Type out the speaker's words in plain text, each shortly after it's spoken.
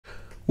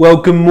Well,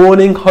 good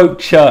morning, Hope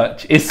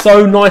Church. It's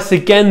so nice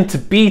again to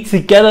be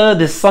together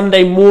this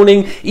Sunday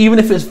morning, even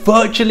if it's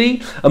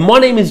virtually. And my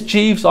name is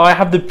Jeeves. I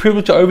have the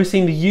privilege of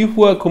overseeing the youth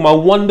work with my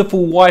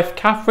wonderful wife,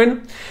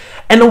 Catherine.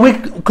 And we're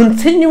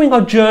continuing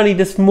our journey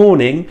this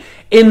morning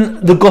in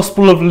the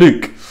Gospel of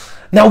Luke.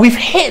 Now, we've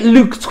hit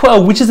Luke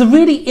 12, which is a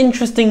really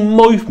interesting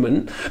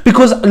movement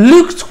because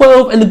Luke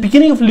 12 and the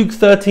beginning of Luke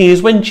 13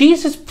 is when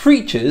Jesus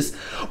preaches,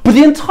 but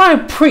the entire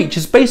preach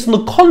is based on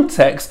the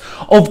context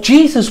of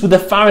Jesus with the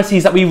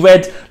Pharisees that we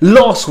read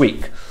last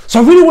week.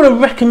 So I really want to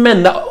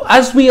recommend that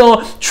as we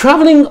are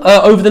traveling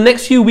over the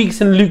next few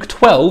weeks in Luke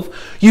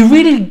 12, you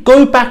really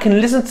go back and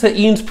listen to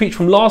Ian's preach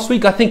from last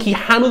week. I think he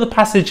handled the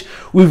passage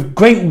with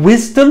great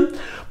wisdom,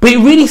 but it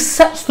really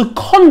sets the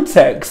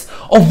context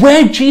of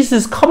where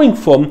Jesus is coming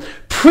from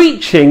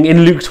preaching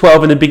in Luke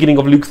 12 and the beginning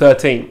of Luke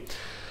 13.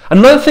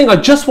 Another thing I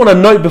just want to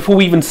note before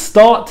we even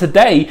start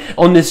today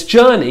on this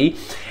journey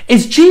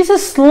is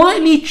Jesus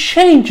slightly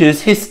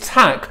changes his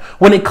tack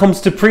when it comes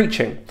to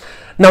preaching.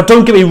 Now,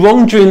 don't get me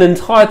wrong, during the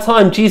entire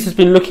time, Jesus has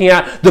been looking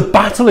at the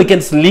battle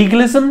against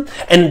legalism,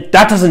 and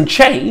that doesn't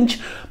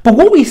change. But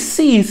what we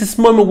see is this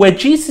moment where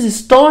Jesus is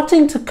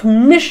starting to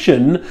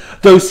commission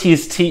those he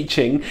is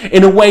teaching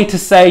in a way to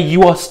say,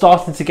 you are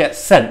starting to get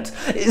sent.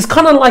 It's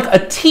kind of like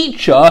a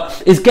teacher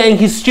is getting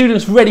his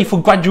students ready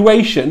for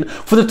graduation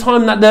for the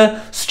time that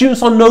the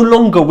students are no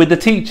longer with the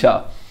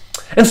teacher.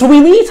 And so we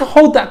need to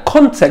hold that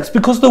context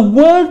because the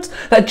words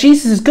that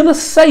Jesus is going to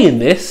say in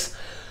this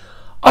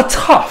are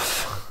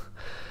tough.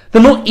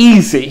 They're not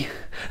easy.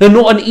 They're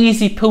not an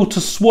easy pill to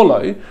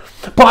swallow.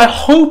 But I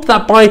hope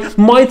that by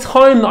my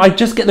time that I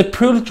just get the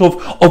privilege of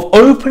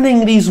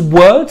opening these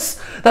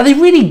words, that they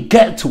really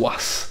get to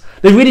us.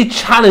 They really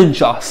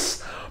challenge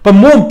us. But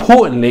more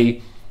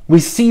importantly, we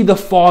see the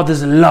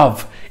Father's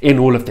love in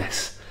all of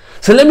this.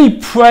 So let me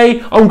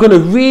pray. I'm going to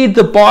read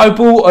the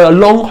Bible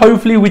along,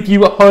 hopefully with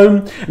you at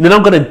home. And then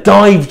I'm going to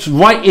dive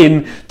right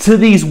in to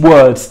these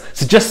words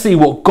to just see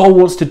what God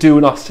wants to do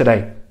in us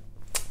today.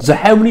 So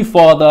Heavenly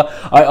Father,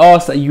 I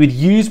ask that you would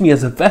use me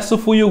as a vessel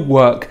for your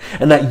work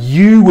and that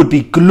you would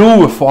be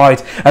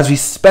glorified as we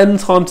spend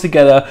time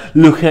together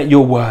looking at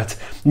your word.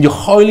 In your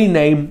holy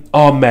name,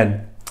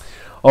 amen.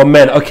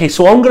 Amen. Okay,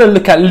 so I'm going to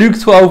look at Luke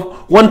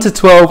 12, 1 to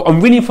 12.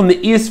 I'm reading from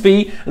the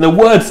ESV and the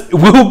words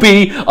will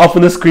be up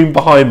on the screen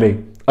behind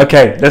me.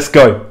 Okay, let's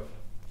go.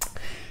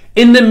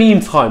 In the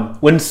meantime,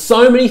 when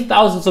so many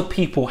thousands of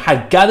people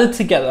had gathered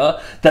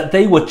together that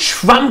they were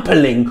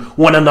trampling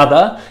one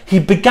another, he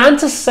began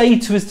to say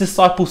to his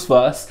disciples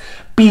first,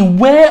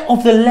 beware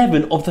of the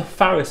leaven of the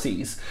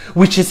Pharisees,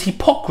 which is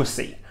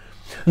hypocrisy.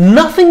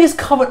 Nothing is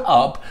covered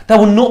up that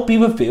will not be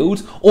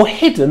revealed, or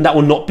hidden that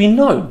will not be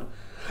known.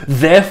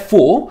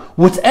 Therefore,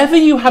 whatever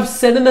you have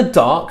said in the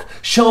dark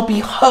shall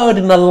be heard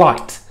in the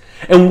light,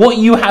 and what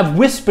you have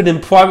whispered in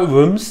private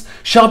rooms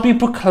shall be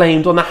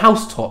proclaimed on the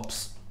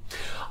housetops.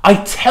 I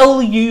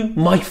tell you,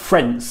 my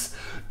friends,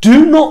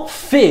 do not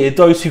fear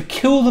those who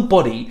kill the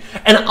body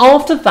and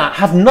after that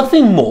have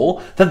nothing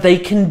more that they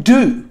can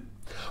do.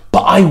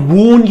 But I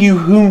warn you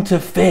whom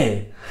to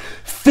fear.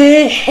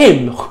 Fear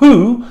him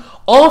who,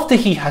 after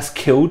he has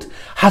killed,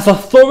 has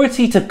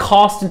authority to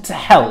cast into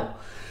hell.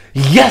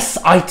 Yes,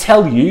 I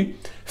tell you,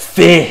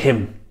 fear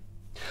him.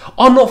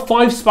 Are not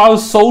 5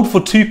 sparrows sold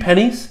for 2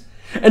 pennies,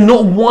 and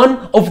not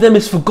one of them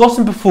is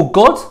forgotten before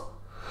God?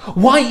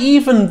 Why,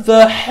 even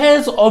the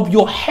hairs of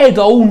your head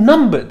are all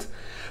numbered.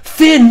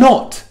 Fear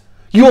not,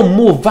 you are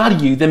more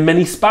value than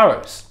many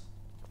sparrows.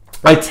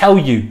 I tell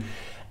you,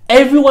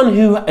 everyone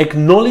who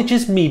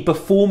acknowledges me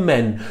before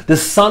men, the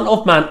Son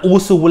of Man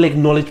also will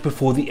acknowledge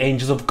before the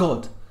angels of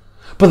God.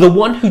 But the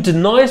one who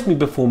denies me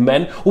before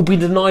men will be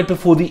denied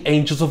before the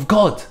angels of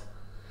God.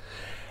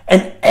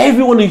 And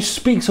everyone who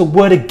speaks a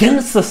word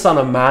against the Son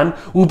of Man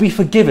will be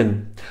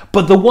forgiven.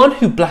 But the one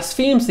who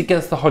blasphemes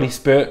against the Holy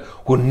Spirit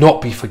will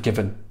not be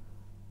forgiven.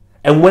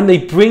 And when they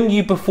bring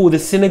you before the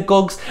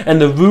synagogues and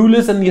the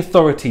rulers and the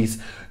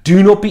authorities,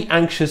 do not be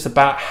anxious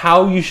about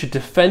how you should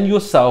defend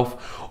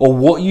yourself or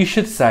what you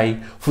should say,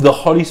 for the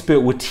Holy Spirit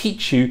will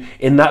teach you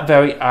in that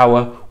very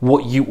hour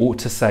what you ought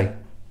to say.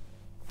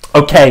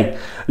 Okay,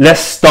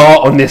 let's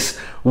start on this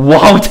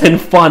wild and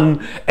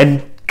fun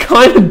and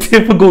kind of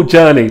difficult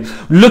journey,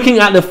 looking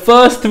at the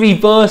first 3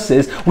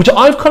 verses, which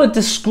I've kind of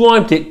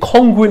described it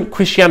congruent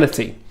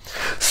Christianity.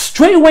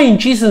 Straight away in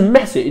Jesus'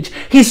 message,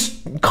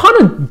 he's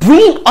kind of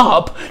bringing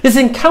up this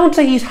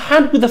encounter he's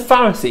had with the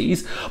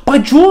Pharisees by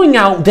drawing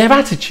out their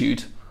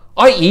attitude.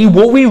 I.e.,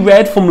 what we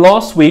read from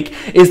last week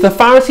is the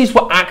Pharisees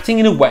were acting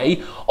in a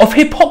way of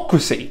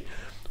hypocrisy.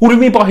 What do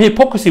we mean by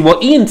hypocrisy?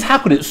 Well, Ian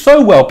tackled it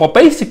so well by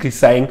basically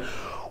saying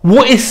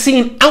what is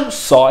seen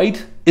outside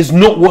is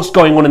not what's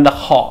going on in the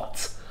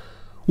heart.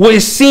 What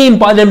is seen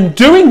by them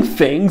doing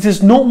things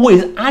is not what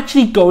is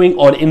actually going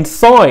on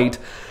inside.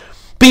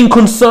 Being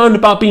concerned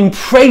about being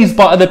praised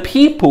by other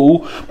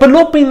people, but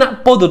not being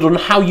that bothered on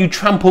how you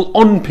trample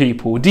on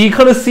people. Do you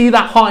kind of see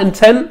that heart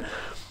intent?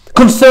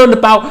 Concerned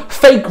about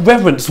fake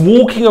reverence,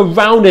 walking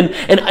around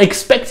and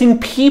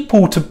expecting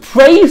people to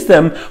praise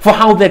them for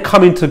how they're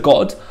coming to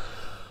God,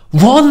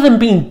 rather than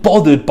being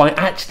bothered by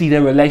actually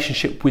their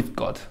relationship with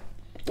God.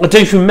 I don't know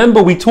if you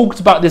remember, we talked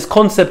about this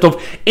concept of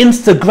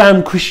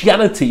Instagram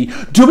Christianity,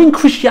 doing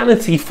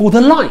Christianity for the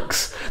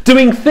likes,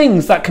 doing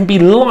things that can be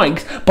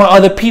liked by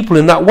other people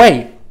in that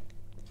way.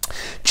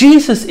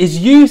 Jesus is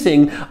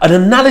using an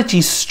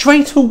analogy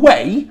straight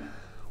away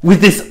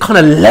with this kind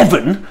of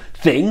leaven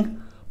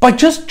thing by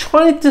just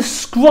trying to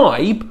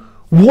describe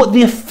what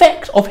the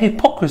effect of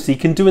hypocrisy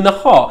can do in the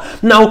heart.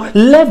 Now,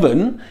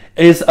 leaven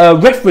is a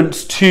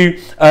reference to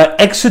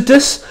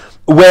Exodus,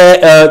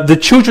 where the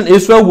children of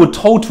Israel were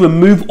told to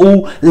remove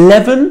all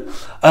leaven.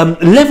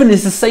 Leaven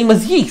is the same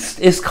as yeast.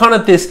 It's kind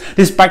of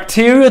this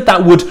bacteria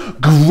that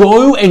would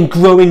grow and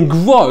grow and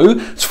grow.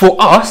 For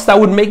us, that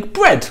would make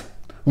bread,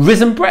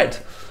 risen bread.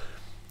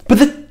 But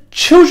the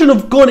children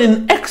of God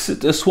in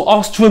Exodus were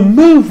asked to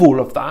remove all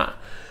of that,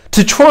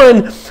 to try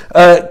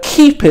and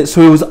keep it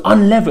so it was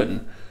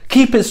unleavened,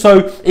 keep it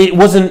so it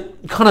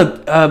wasn't kind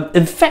of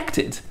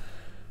infected.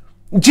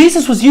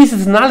 Jesus was using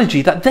this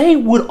analogy that they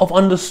would have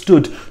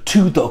understood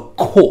to the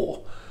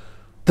core.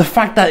 The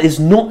fact that it's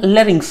not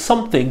letting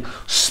something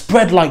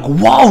spread like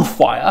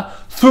wildfire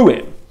through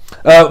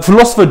it.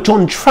 Philosopher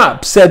John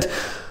Trapp said,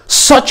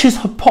 "Such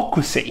is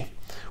hypocrisy,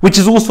 which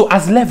is also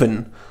as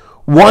leaven.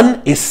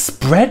 1, it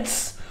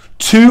spreads,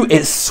 2,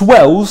 it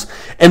swells,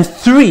 and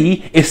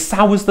 3, it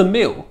sours the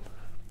meal."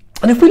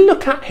 And if we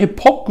look at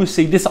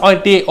hypocrisy, this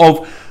idea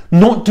of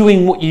not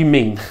doing what you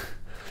mean,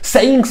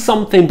 saying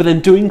something but then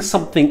doing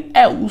something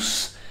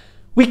else,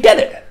 we get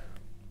it.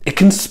 It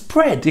can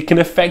spread, it can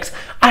affect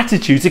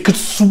attitudes, it could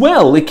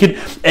swell, it could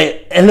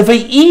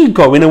elevate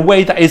ego in a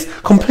way that is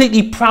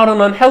completely proud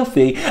and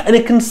unhealthy, and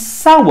it can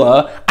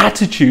sour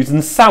attitudes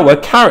and sour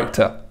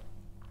character.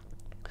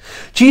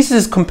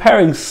 Jesus is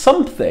comparing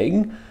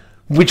something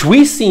which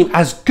we seem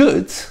as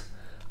good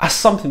as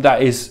something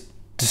that is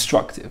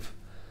destructive.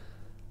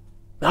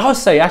 Now, I would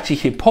say actually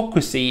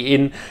hypocrisy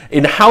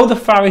in how the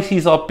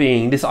Pharisees are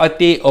being, this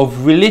idea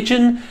of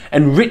religion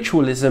and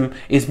ritualism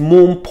is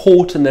more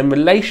important than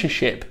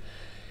relationship,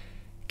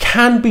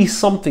 can be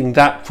something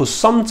that for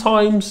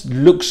sometimes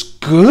looks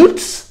good,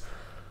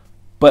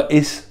 but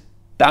is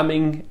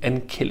damning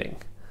and killing.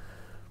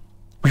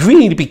 We really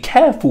need to be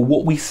careful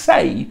what we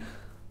say.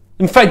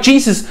 In fact,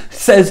 Jesus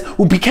says,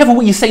 well, be careful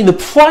what you say in the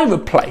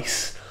private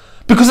place.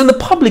 Because in the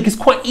public, it's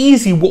quite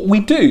easy what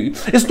we do.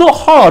 It's not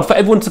hard for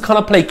everyone to kind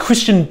of play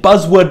Christian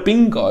buzzword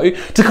bingo,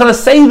 to kind of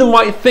say the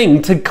right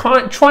thing, to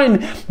kind of try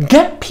and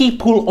get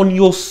people on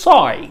your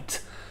side.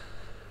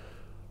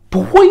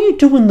 But what you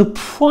do in the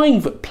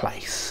private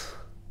place,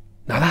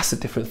 now that's a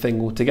different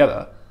thing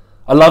altogether.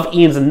 I love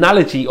Ian's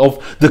analogy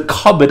of the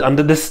cupboard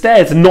under the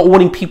stairs and not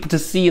wanting people to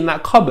see in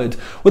that cupboard.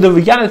 Well, the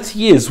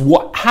reality is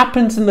what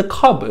happens in the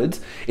cupboard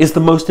is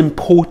the most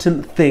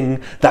important thing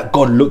that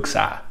God looks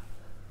at.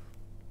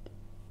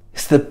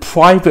 It's the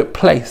private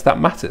place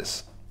that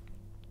matters.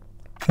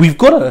 We've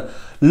got to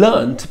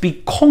learn to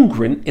be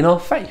congruent in our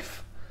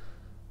faith.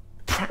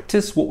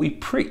 Practice what we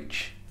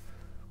preach.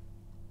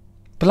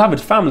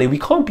 Beloved family, we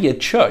can't be a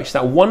church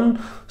that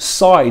one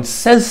side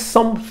says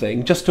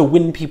something just to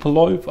win people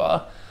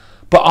over,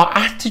 but our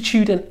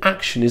attitude and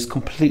action is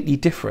completely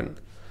different.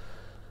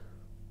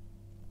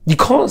 You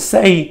can't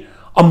say,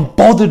 I'm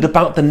bothered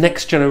about the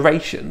next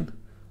generation,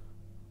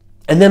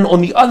 and then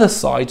on the other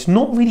side,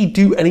 not really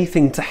do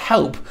anything to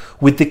help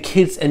with the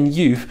kids and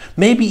youth,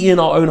 maybe in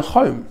our own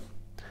home.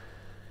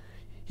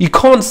 You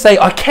can't say,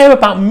 I care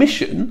about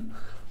mission,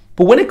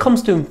 but when it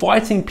comes to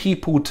inviting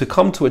people to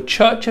come to a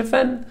church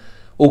event,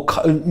 or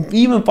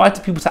even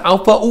inviting people to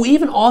Alpha, or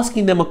even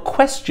asking them a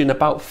question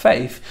about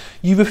faith,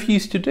 you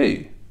refuse to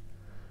do.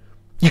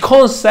 You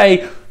can't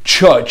say,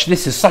 church,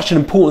 this is such an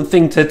important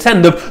thing to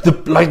attend,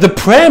 like the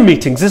prayer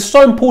meetings, it's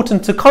so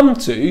important to come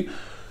to.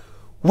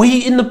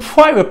 In the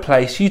private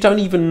place, you don't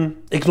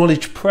even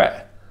acknowledge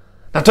prayer.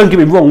 Now, don't get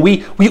me wrong,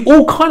 we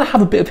all kind of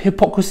have a bit of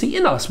hypocrisy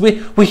in us.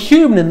 We're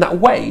human in that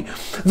way.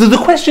 The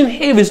question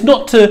here is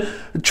not to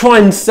try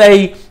and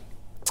say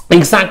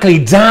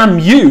exactly, damn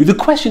you. The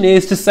question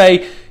is to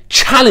say,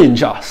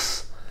 challenge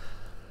us.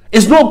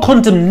 It's not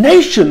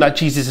condemnation that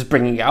Jesus is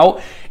bringing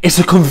out, it's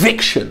a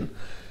conviction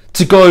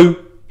to go,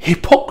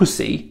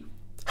 hypocrisy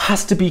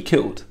has to be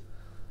killed.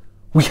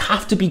 We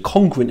have to be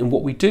congruent in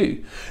what we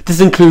do.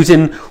 This includes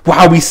in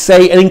how we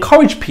say and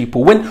encourage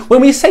people.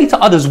 When we say to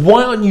others,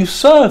 why aren't you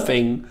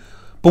serving?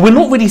 But we're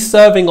not really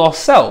serving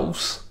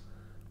ourselves.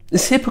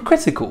 It's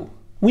hypocritical.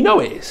 We know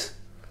it is.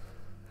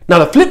 Now,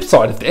 the flip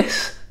side of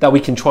this that we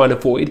can try and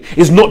avoid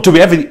is not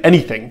doing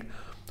anything.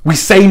 We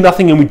say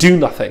nothing and we do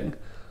nothing.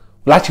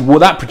 Well, actually, what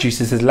that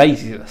produces is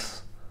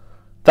laziness.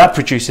 That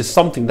produces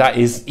something that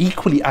is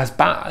equally as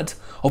bad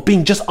of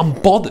being just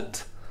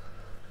unbothered.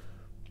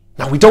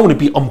 Now, we don't want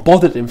to be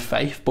unbothered in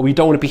faith, but we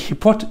don't want to be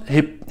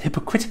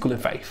hypocritical in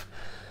faith.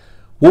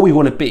 What we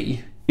want to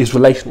be is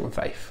relational in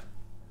faith.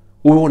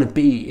 What we want to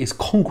be is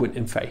congruent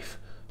in faith.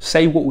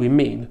 Say what we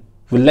mean,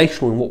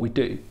 relational in what we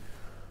do.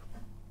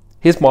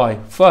 Here's my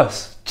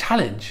first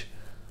challenge.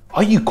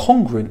 Are you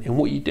congruent in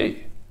what you do?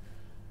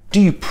 Do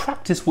you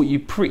practice what you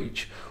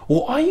preach?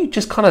 Or are you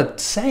just kind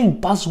of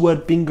saying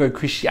buzzword bingo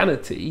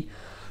Christianity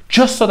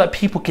just so that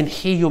people can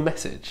hear your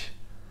message?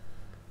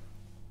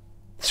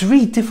 It's a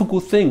really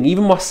difficult thing.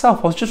 Even myself,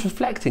 I was just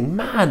reflecting,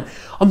 man,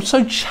 I'm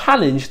so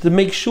challenged to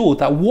make sure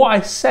that what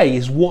I say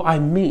is what I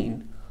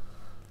mean.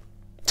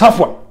 Tough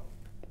one.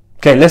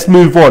 Okay, let's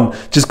move on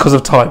just because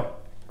of time.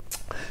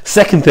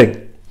 Second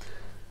thing,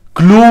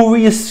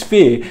 glorious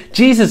fear.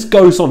 Jesus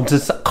goes on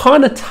to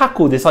kind of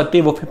tackle this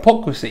idea of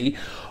hypocrisy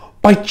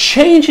by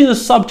changing the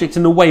subject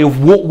in a way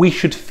of what we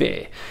should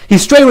fear. He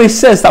straight away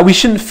says that we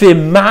shouldn't fear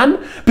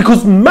man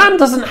because man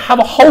doesn't have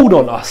a hold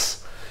on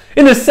us.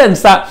 In a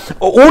sense that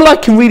all I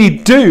can really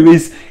do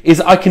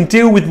is I can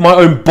deal with my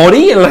own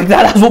body, and like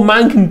that's what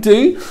man can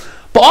do.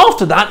 But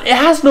after that, it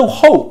has no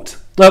hold.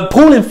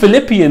 Paul in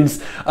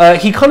Philippians,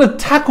 he kind of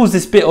tackles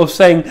this bit of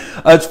saying,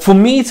 for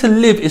me to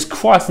live is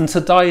Christ and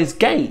to die is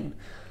gain.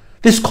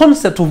 This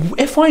concept of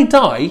if I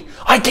die,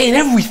 I gain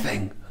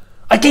everything.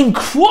 I gain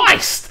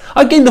Christ.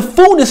 I gain the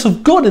fullness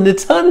of God and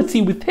eternity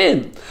with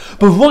him.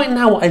 But right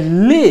now I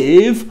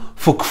live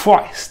for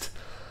Christ.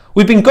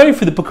 We've been going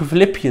through the book of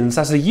Philippians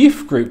as a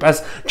youth group,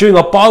 as during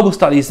our Bible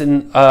studies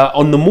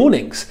on the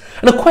mornings.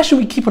 And a question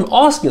we keep on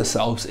asking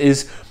ourselves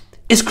is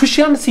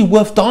Christianity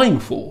worth dying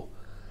for?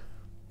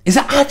 Is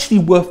it actually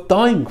worth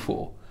dying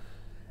for?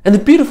 And the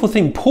beautiful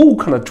thing Paul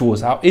kind of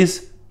draws out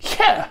is,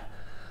 yeah.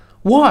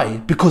 Why?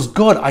 Because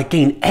God, I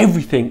gain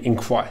everything in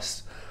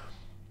Christ.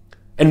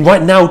 And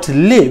right now to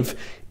live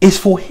is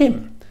for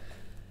him.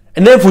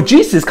 And therefore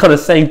Jesus is kind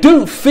of saying,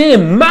 don't fear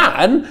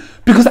man,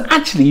 because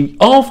actually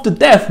after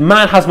death,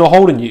 man has no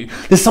hold on you.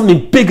 There's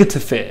something bigger to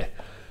fear.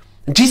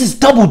 And Jesus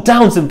doubled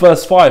down in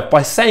verse 5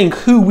 by saying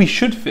who we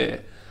should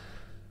fear.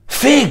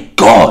 Fear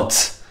God,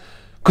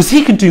 because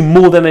he can do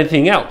more than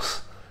anything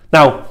else.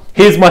 Now,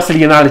 here's my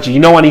silly analogy. You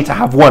know I need to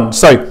have one.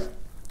 So,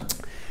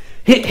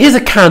 here's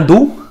a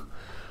candle.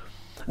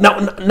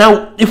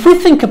 Now, if we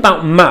think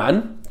about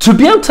man, to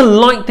be able to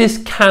light this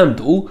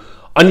candle,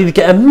 I need to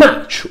get a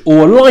match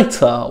or a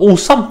lighter or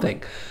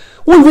something.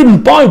 What we read in the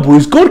Bible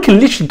is God can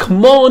literally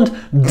command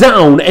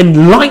down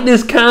and light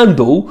this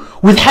candle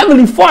with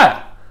heavenly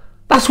fire.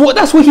 That's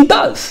what he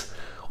does.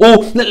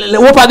 Or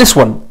what about this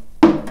one?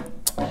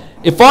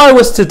 If I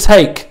was to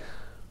take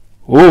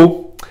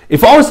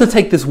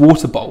this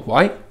water bowl,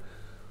 right,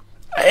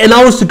 and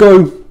I was to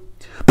go,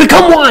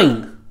 become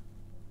wine,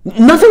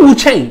 nothing will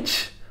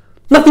change.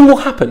 Nothing will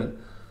happen.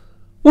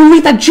 We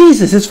read that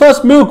Jesus, his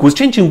first miracle was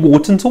changing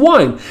water into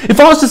wine. If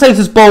I was to say to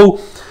this bowl,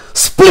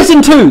 split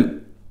in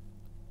two,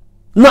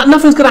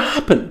 nothing's going to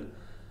happen.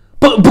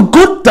 But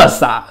God does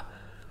that.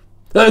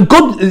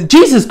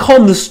 Jesus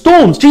calmed the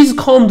storms. Jesus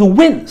calmed the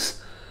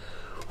winds.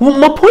 Well,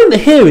 my point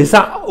here is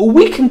that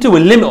we can do a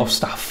limit of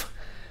stuff.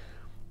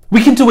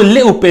 We can do a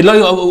little bit,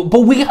 but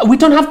we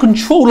don't have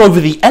control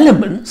over the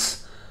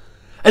elements.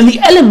 And the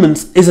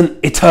elements isn't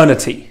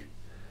eternity.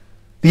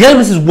 The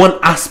elements is one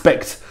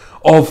aspect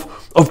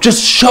of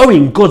just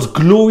showing God's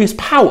glorious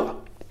power.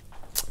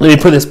 Let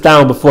me put this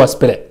down before I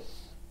spit it.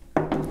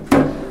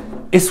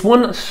 It's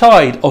one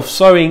side of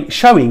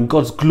showing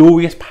God's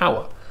glorious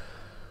power.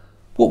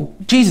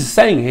 What Jesus is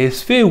saying here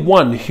is fear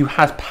one who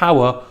has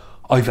power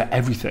over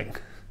everything,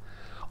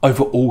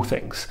 over all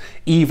things,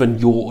 even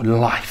your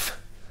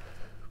life.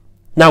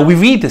 Now we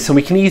read this and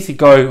we can easily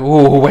go,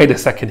 oh, wait a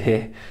second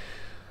here.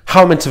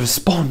 How am I meant to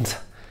respond?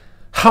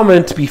 How am I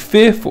meant to be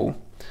fearful?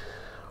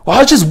 Well,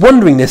 I was just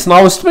wondering this, and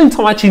I was spending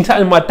time actually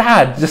telling my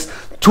dad, just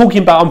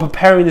talking about I'm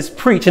preparing this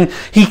preach, and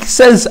he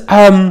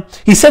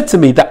said to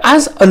me that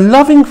as a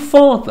loving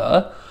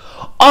father,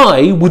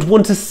 I would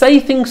want to say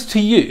things to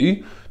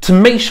you to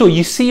make sure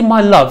you see my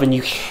love and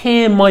you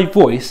hear my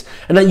voice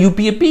and that you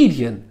be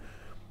obedient.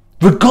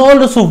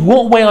 Regardless of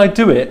what way I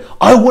do it,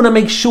 I want to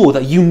make sure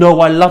that you know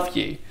I love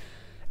you.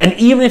 And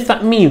even if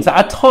that means that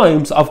at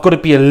times I've got to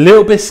be a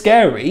little bit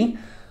scary,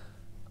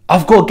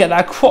 I've got to get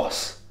that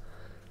across.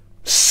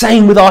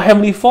 Same with our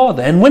Heavenly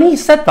Father. And when he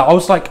said that, I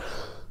was like,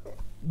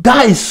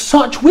 that is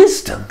such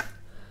wisdom.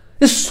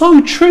 It's so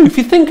true. If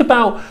you think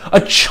about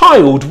a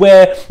child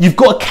where you've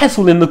got a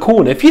kettle in the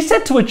corner, if you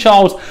said to a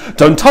child,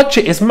 don't touch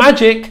it, it's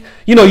magic,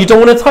 you don't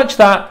want to touch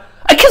that,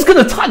 a kid's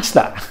going to touch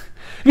that.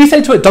 If you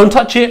say to it, don't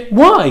touch it,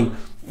 why?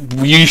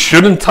 You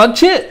shouldn't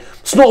touch it.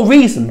 It's not a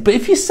reason. But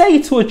if you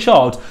say to a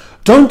child,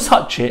 don't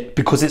touch it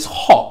because it's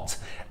hot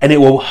and it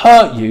will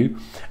hurt you,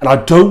 and I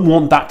don't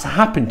want that to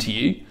happen to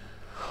you,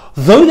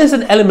 though there's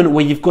an element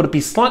where you've got to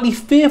be slightly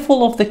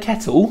fearful of the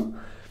kettle,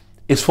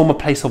 it's from a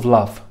place of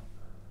love.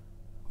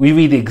 We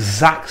read the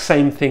exact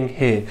same thing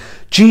here.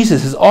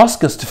 Jesus is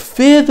asking us to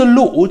fear the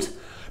Lord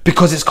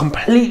because it's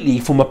completely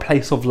from a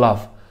place of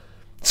love.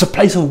 It's a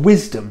place of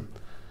wisdom.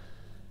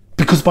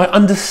 Because by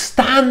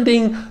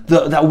understanding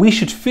that we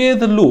should fear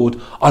the Lord,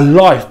 our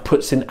life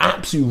puts in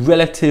absolute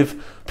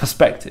relative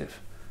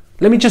perspective.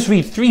 Let me just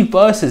read 3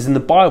 verses in the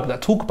Bible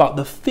that talk about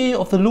the fear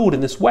of the Lord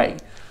in this way.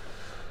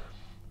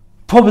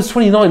 Proverbs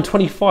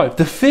 29:25.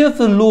 The fear of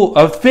the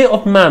Lord, fear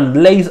of man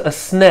lays a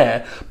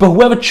snare, but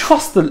whoever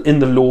trusts in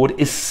the Lord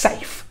is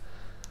safe.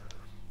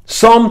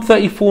 Psalm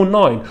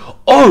 34:9.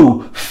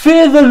 Oh,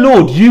 fear the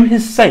Lord, you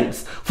his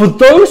saints, for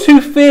those who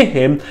fear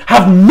him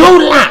have no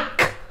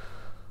lack.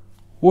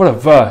 What a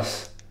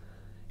verse.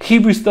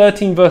 Hebrews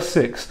 13 verse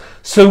 6.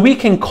 So we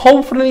can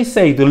confidently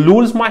say, the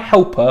Lord is my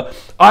helper,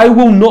 I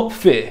will not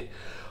fear.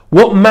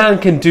 What man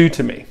can do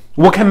to me?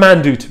 What can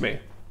man do to me?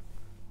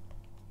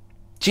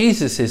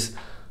 Jesus is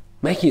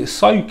making it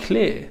so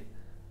clear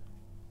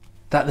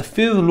that the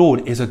fear of the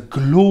Lord is a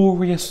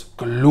glorious,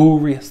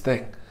 glorious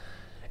thing.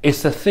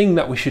 It's the thing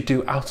that we should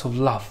do out of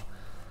love.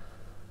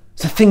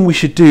 It's the thing we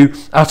should do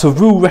out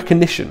of real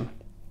recognition.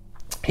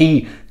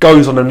 He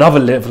goes on another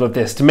level of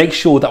this to make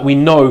sure that we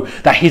know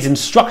that his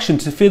instruction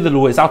to fear the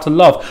Lord is out of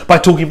love by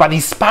talking about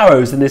these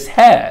sparrows and this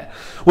hare.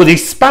 Well,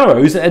 these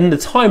sparrows, in the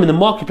time in the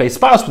marketplace,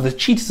 sparrows were the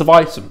cheapest of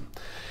item.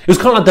 It was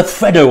kind of like the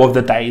Freddo of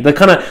the day, the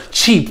kind of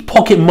cheap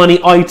pocket money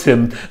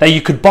item that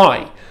you could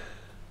buy.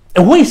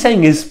 And what he's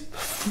saying is,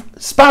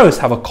 sparrows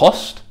have a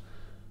cost.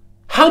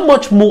 How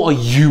much more are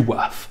you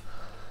worth?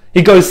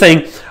 He goes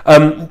saying,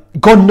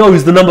 God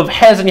knows the number of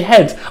hairs on your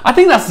head. I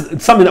think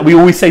that's something that we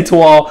always say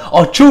to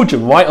our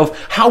children, right? Of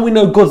how we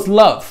know God's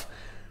love.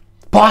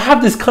 But I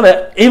have this kind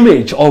of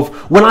image of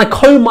when I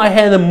comb my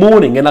hair in the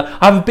morning and I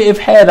have a bit of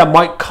hair that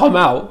might come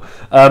out.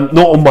 Not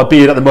on my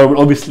beard at the moment,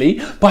 obviously,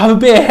 but I have a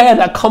bit of hair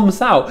that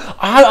comes out.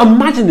 I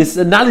imagine this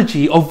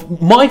analogy of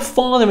my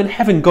Father in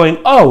heaven going,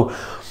 oh,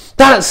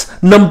 that's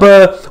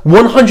number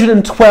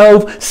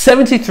 112,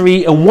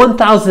 73 and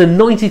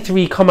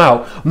 1093 come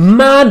out.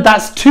 Man,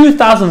 that's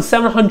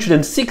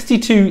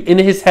 2762 in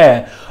his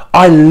hair.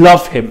 I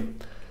love him.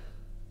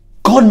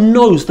 God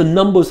knows the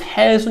number of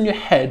hairs on your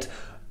head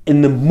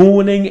in the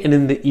morning and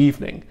in the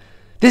evening.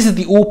 This is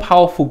the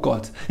all-powerful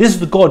God. This is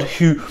the God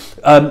who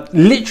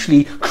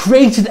literally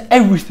created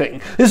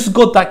everything. This is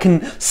God that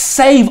can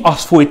save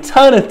us for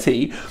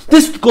eternity.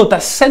 This is the God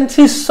that sent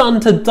his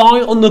son to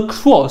die on the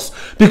cross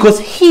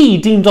because he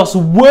deemed us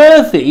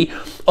worthy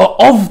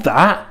of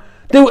that.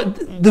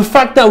 The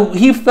fact that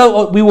he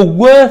felt we were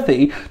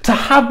worthy to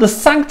have the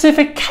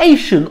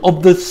sanctification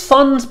of the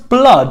son's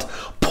blood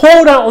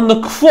poured out on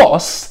the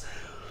cross,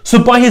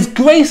 so by his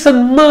grace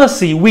and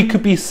mercy we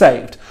could be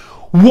saved.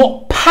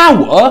 What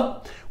power,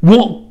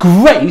 what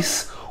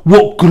grace,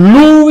 what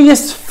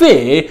glorious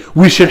fear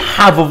we should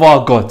have of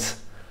our God.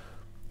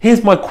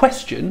 Here's my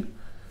question.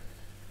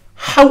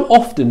 How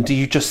often do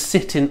you just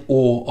sit in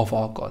awe of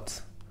our God?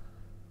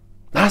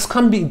 That's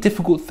kind of a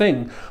difficult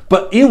thing.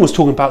 But Ian was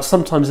talking about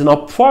sometimes in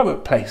our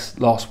private place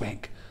last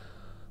week.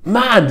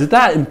 Man, did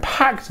that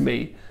impact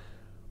me?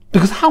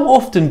 Because how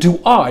often do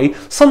I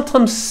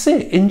sometimes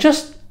sit in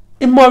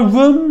my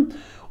room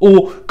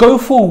or go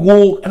for a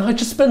walk and I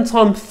just spend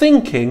time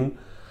thinking,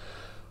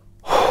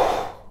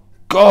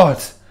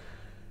 God,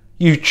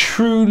 you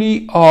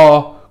truly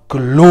are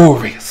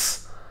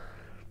glorious.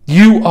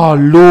 You are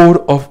Lord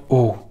of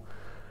all.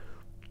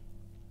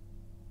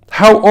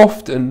 How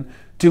often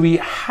do we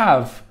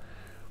have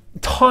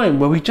time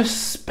where we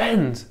just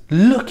spend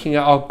looking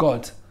at our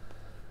God?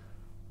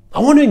 I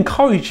want to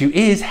encourage you, it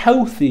is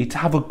healthy to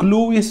have a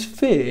glorious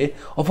fear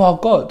of our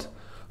God,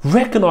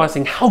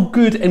 recognizing how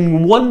good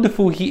and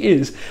wonderful he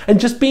is, and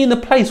just be in a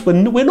place where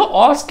we're not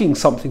asking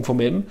something from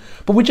him,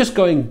 but we're just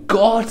going,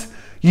 God,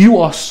 you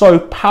are so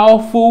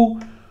powerful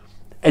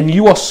and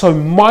you are so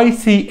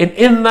mighty, and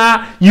in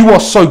that you are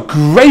so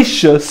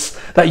gracious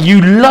that you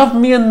love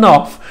me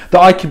enough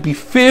that I can be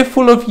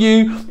fearful of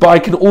you, but I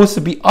can also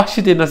be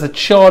ushered in as a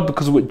child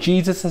because of what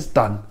Jesus has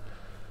done.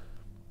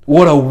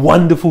 What a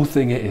wonderful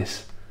thing it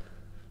is.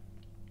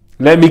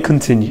 Let me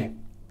continue.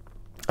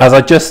 As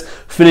I just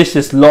finish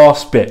this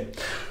last bit.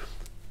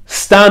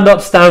 Stand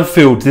up, stand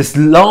filled. This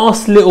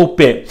last little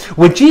bit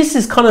where Jesus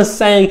is kind of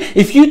saying,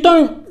 if you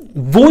don't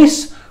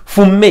voice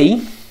for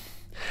me,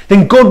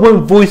 then God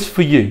won't voice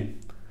for you.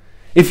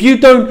 If you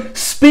don't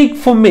speak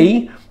for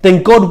me,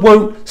 then God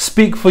won't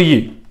speak for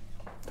you.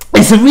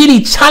 It's a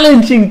really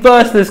challenging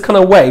verse in this kind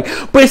of way,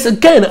 but it's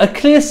again a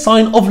clear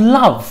sign of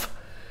love.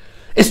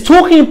 It's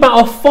talking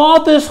about a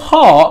father's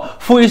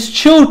heart for his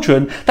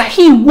children, that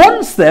he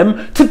wants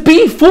them to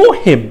be for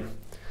him.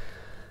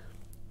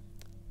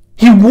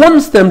 He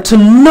wants them to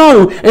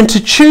know and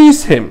to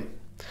choose him.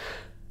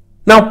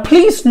 Now,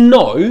 please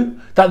know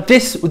that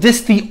this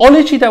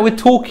theology that we're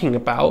talking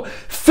about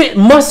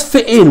must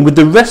fit in with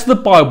the rest of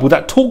the Bible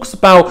that talks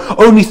about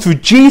only through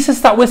Jesus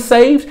that we're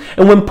saved,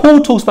 and when Paul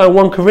talks about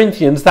 1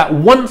 Corinthians that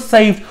once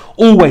saved,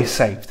 always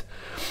saved.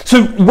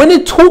 So when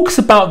it talks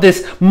about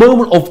this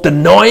moment of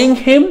denying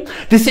him,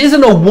 this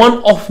isn't a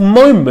one-off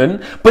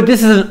moment, but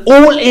this is an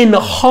all-in,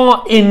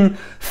 heart-in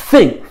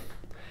thing.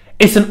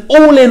 It's an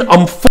all-in,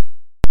 I'm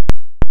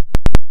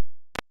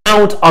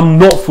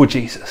not for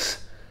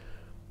Jesus.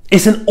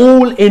 It's an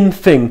all-in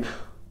thing.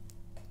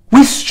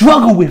 We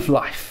struggle with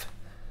life.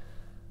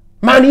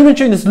 Man, even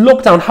during this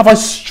lockdown, have I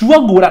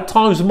struggled at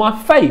times with my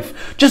faith,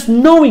 just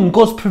knowing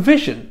God's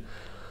provision.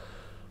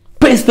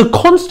 But it's the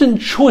constant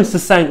choice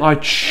of saying, I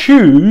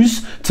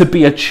choose to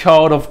be a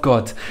child of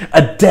God.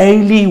 A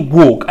daily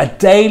walk, a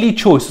daily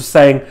choice of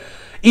saying,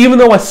 even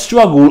though I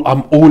struggle,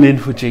 I'm all in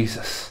for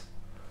Jesus.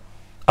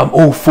 I'm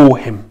all for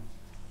him.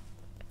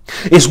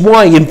 It's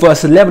why in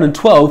verse 11 and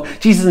 12,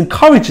 Jesus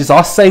encourages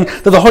us, saying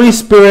that the Holy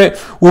Spirit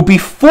will be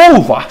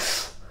for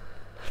us.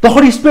 The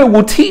Holy Spirit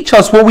will teach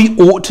us what we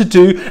ought to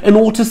do and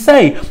ought to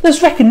say.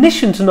 There's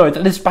recognition to know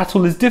that this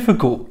battle is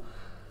difficult.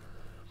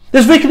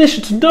 There's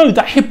recognition to know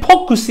that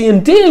hypocrisy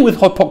and dealing with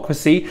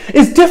hypocrisy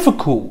is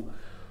difficult.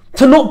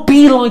 To not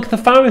be like the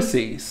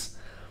Pharisees.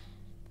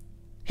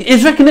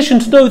 It's recognition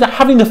to know that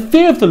having the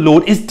fear of the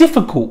Lord is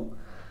difficult.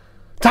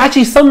 To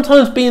actually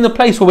sometimes be in a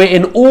place where we're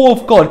in awe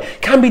of God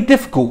can be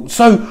difficult.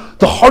 So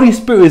the Holy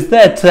Spirit is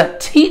there to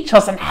teach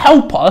us and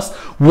help us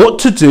what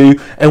to do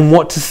and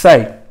what to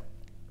say.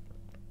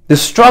 The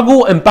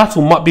struggle and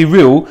battle might be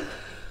real,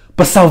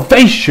 but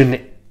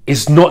salvation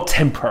is not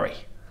temporary.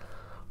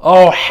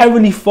 Oh,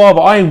 Heavenly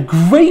Father, I am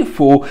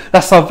grateful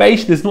that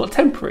salvation is not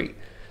temporary.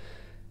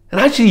 And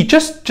actually,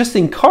 just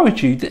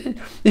encourage you,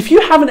 if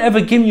you haven't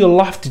ever given your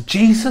life to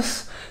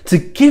Jesus, to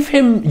give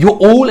him your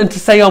all and to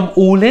say, I'm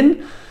all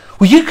in,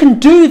 well, you can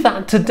do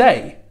that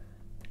today.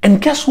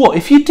 And guess what?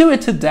 If you do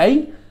it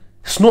today,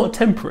 it's not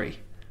temporary.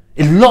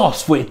 It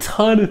lasts for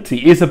eternity.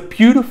 It's a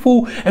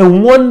beautiful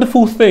and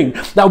wonderful thing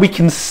that we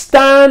can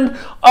stand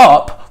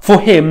up for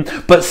him,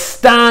 but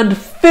stand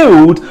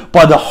filled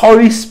by the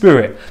Holy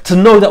Spirit to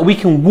know that we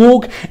can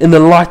walk in the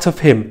light of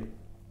him.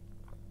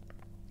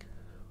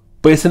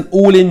 But it's an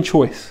all-in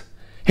choice.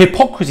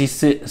 Hypocrisy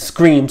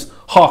screams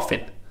half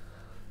in.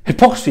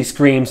 Hypocrisy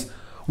screams,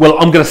 well,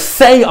 I'm going to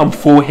say I'm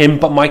for him,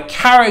 but my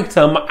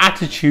character, my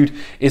attitude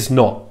is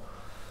not.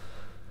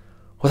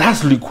 Well,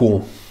 that's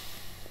lukewarm.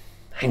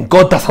 And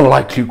God doesn't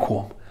like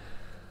lukewarm.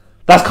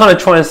 That's kind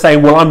of trying to say,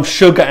 well, I'm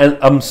sugar and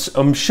I'm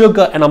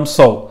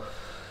salt.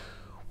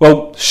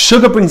 Well,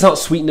 sugar brings out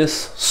sweetness,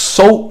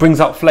 salt brings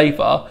out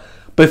flavor.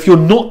 But if you're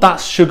not that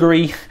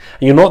sugary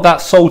and you're not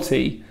that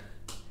salty,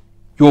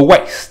 you're a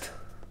waste.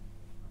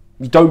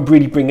 You don't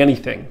really bring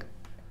anything.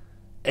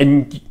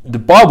 And the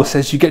Bible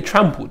says you get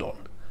trampled on.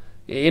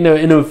 In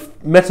a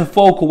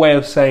metaphorical way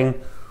of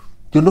saying,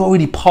 you're not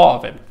really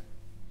part of him.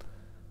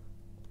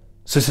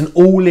 So it's an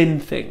all-in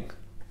thing.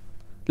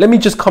 Let me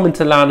just come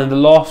into land in the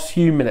last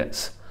few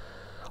minutes.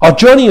 Our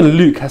journey in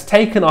Luke has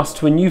taken us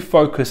to a new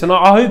focus, and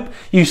I hope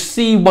you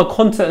see my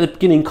content at the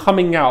beginning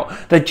coming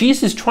out, that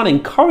Jesus is trying to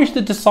encourage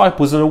the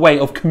disciples in a way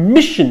of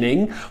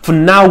commissioning for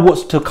now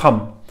what's to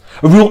come.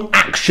 A real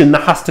action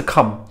that has to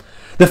come.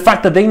 The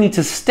fact that they need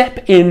to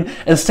step in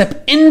and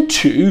step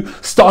into,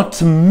 start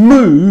to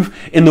move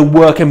in the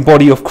work and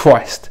body of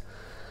Christ.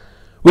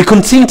 We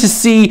continue to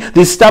see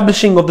the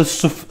establishing of the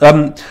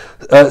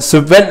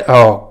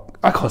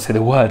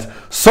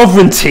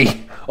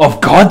sovereignty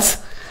of God,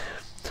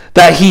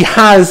 that he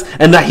has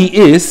and that he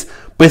is,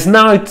 but it's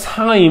now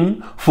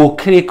time for a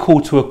clear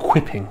call to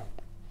equipping.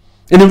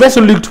 In the rest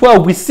of Luke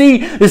 12, we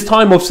see this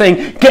time of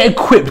saying, get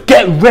equipped,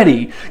 get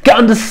ready, get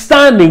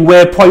understanding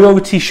where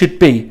priority should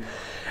be.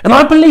 And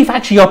I believe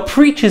actually our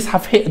preachers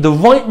have hit the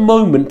right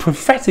moment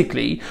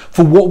prophetically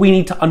for what we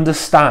need to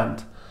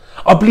understand.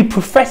 I believe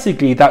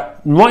prophetically that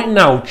right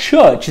now,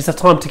 church is a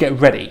time to get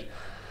ready.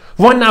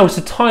 Right now it's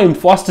a time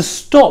for us to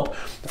stop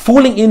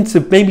falling into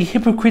maybe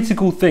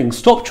hypocritical things.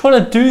 Stop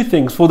trying to do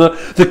things for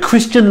the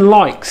Christian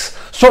likes.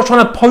 Stop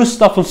trying to post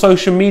stuff on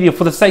social media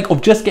for the sake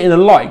of just getting the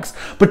likes.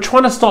 But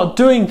trying to start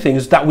doing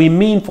things that we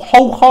mean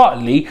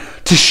wholeheartedly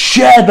to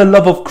share the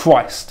love of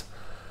Christ.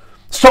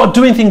 Start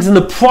doing things in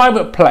the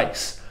private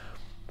place.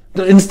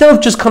 Instead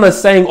of just kind of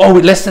saying, oh,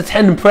 let's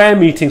attend prayer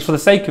meetings for the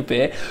sake of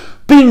it,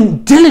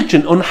 being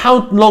diligent on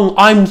how long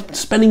I'm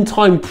spending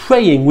time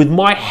praying with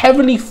my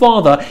Heavenly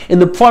Father in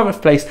the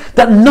private place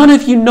that none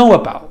of you know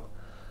about.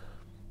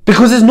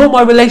 Because it's not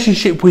my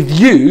relationship with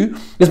you,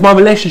 it's my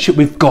relationship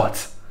with God.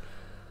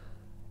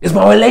 It's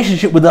my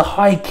relationship with the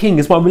High King,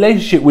 it's my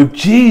relationship with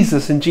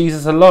Jesus and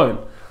Jesus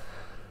alone.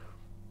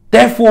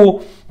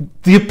 Therefore,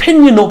 the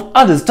opinion of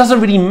others doesn't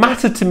really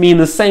matter to me in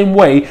the same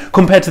way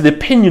compared to the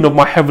opinion of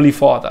my Heavenly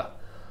Father.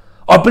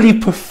 I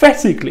believe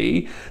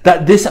prophetically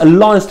that this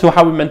aligns to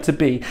how we're meant to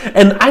be.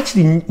 And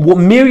actually, what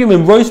Miriam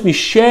and Rosemary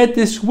shared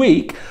this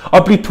week, I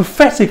believe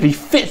prophetically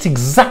fits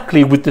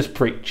exactly with this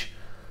preach.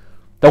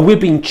 That we're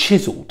being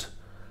chiseled,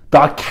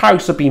 that our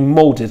characters are being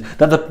molded,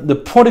 that the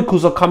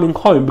prodigals are coming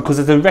home because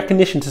there's a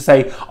recognition to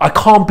say, I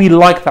can't be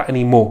like that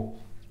anymore.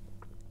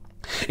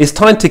 It's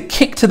time to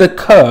kick to the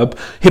curb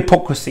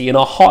hypocrisy in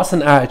our hearts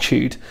and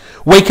attitude,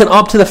 waking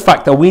up to the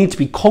fact that we need to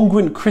be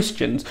congruent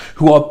Christians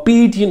who are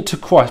obedient to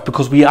Christ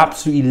because we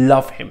absolutely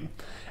love him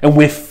and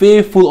we're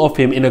fearful of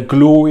him in a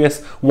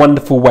glorious,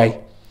 wonderful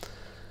way.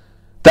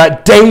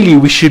 That daily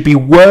we should be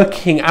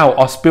working out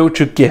our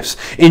spiritual gifts,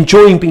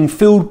 enjoying being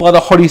filled by the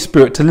Holy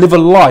Spirit to live a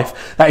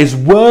life that is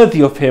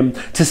worthy of him,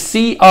 to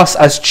see us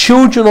as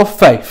children of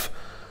faith,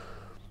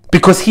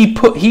 because he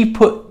put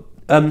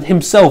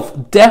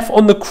himself death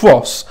on the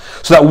cross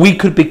so that we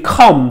could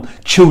become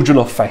children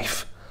of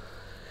faith.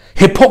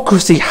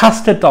 Hypocrisy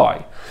has to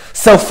die.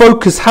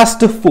 Self-focus has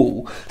to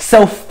fall.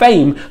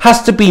 Self-fame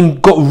has to be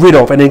got rid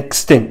of and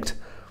extinct.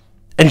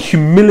 And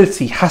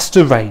humility has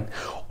to reign.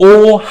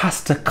 Awe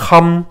has to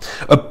come,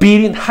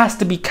 obedience has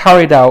to be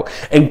carried out,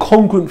 and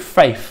congruent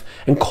faith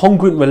and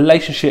congruent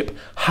relationship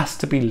has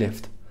to be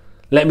lived.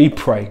 Let me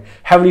pray.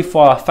 Heavenly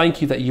Father, I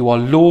thank you that you are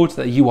Lord,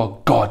 that you are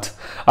God.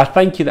 I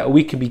thank you that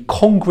we can be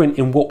congruent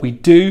in what we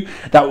do,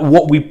 that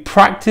what we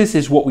practice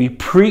is what we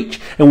preach,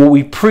 and what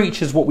we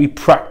preach is what we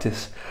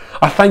practice.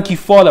 I thank you,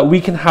 Father, that we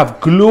can have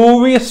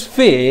glorious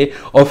fear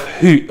of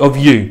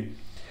you,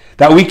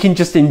 that we can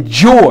just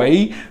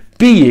enjoy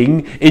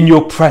being in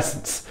your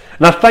presence.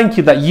 And I thank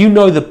you that you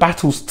know the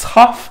battle's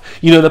tough,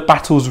 you know the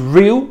battle's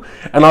real,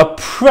 and I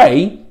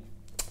pray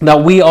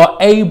that we are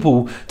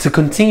able to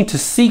continue to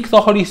seek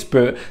the Holy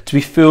Spirit, to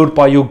be filled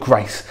by your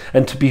grace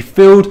and to be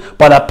filled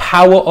by the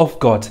power of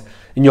God.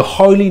 In your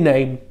holy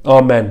name,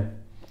 amen.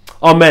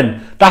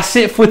 Amen. That's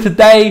it for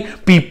today.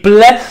 Be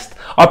blessed.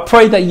 I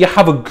pray that you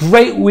have a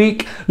great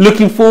week.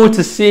 Looking forward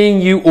to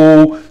seeing you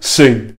all soon.